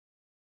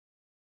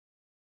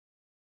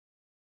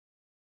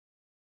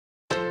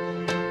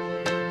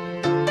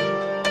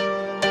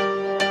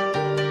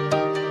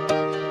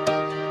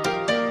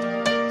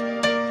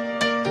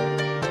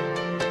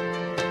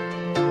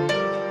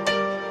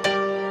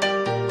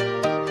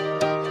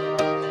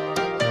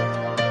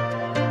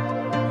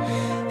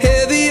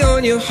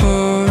on your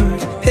heart,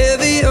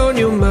 heavy on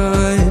your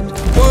mind,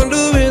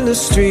 wandering the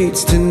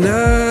streets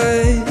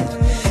tonight.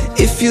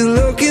 If you're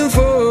looking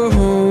for a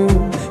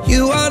home,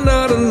 you are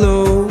not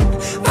alone.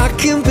 I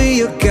can be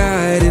your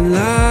guiding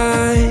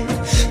light,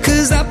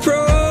 'cause I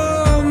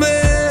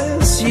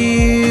promise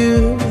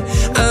you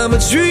I'm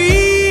a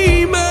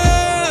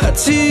dreamer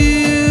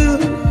too.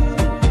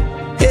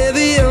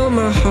 Heavy on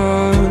my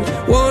heart,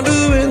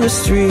 wandering the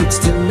streets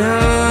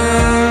tonight.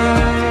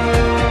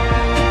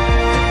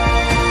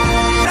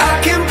 I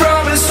can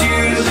promise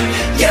you,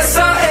 yes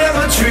I am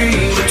a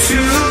dreamer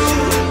too.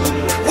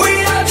 We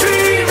are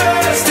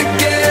dreamers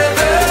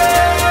together,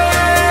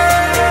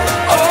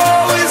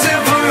 always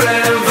and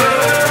forever.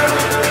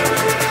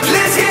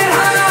 Let's get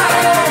high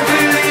on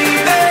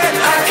believing.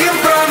 I can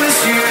promise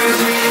you,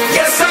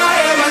 yes I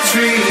am a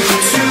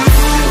dreamer too.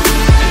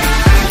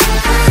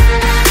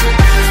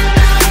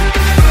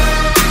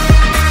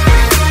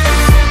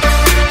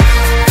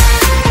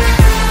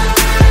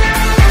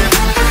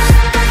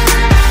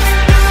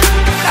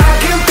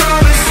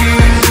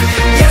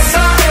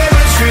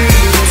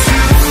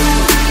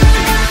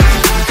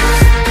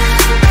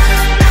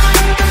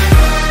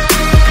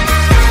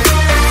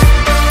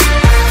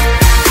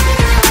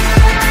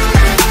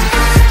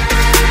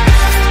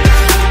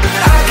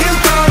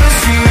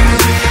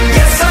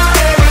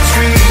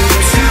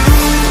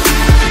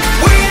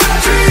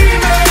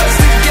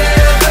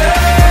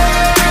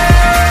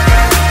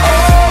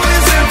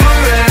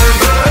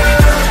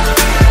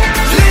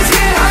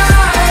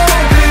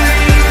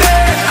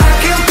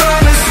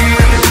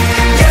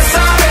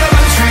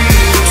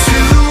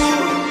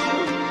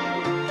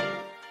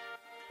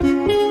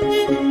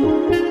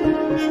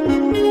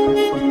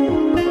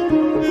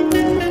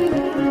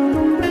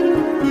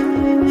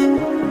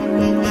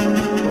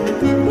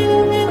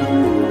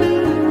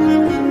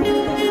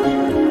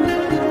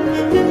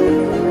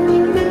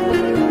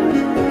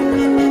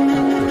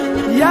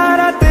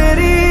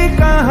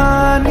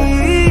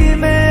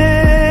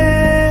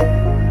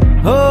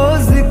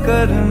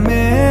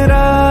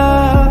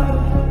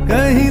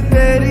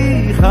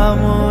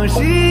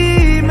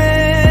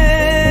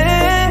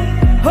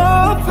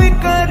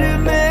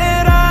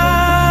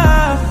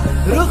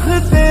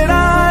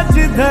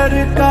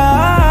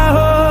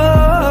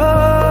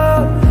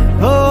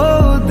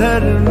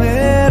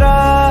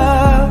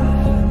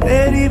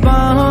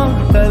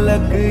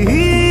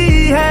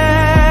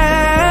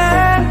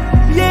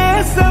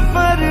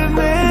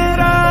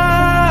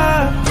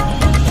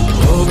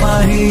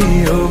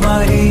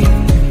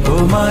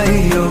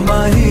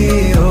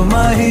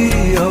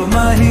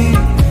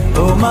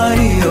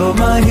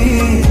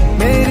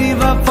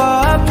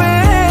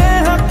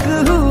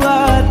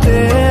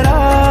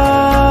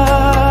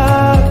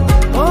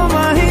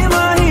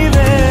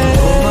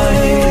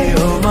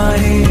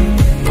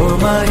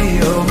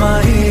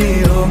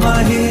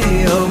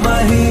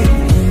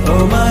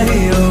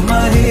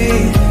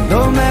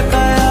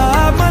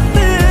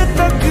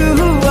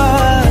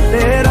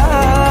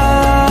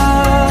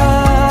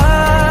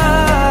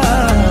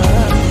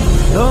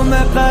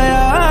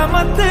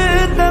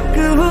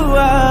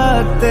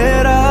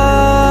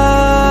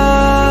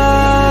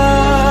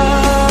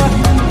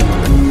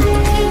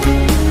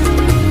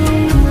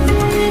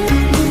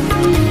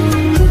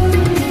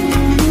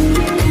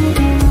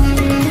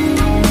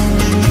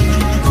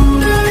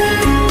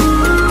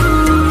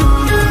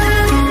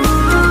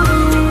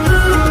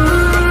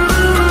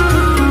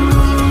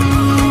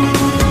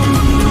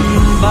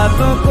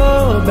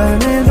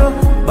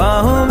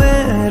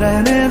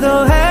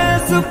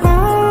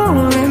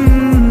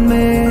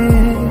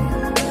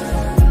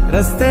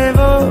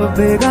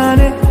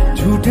 बेगाने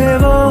झूठे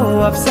वो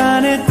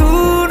अफसाने, तू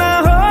न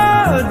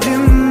हो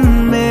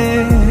जिनमें।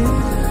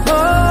 ओ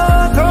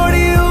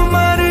थोड़ी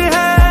उम्र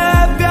है,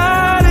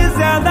 प्यार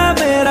ज्यादा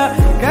मेरा,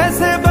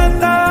 कैसे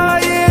बता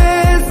ये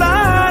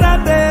सारा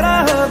तेरा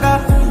होगा।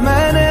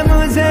 मैंने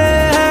मुझे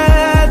है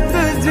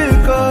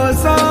तुझको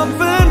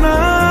सौंपना,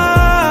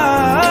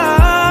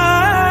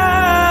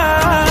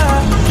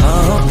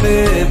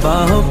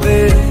 बाहों पे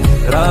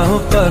राहों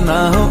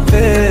पनाहों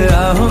पे,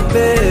 राहों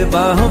पे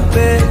बाहों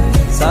पे,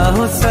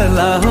 साहों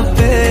सलाहों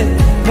पे,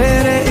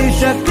 मेरे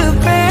इश्क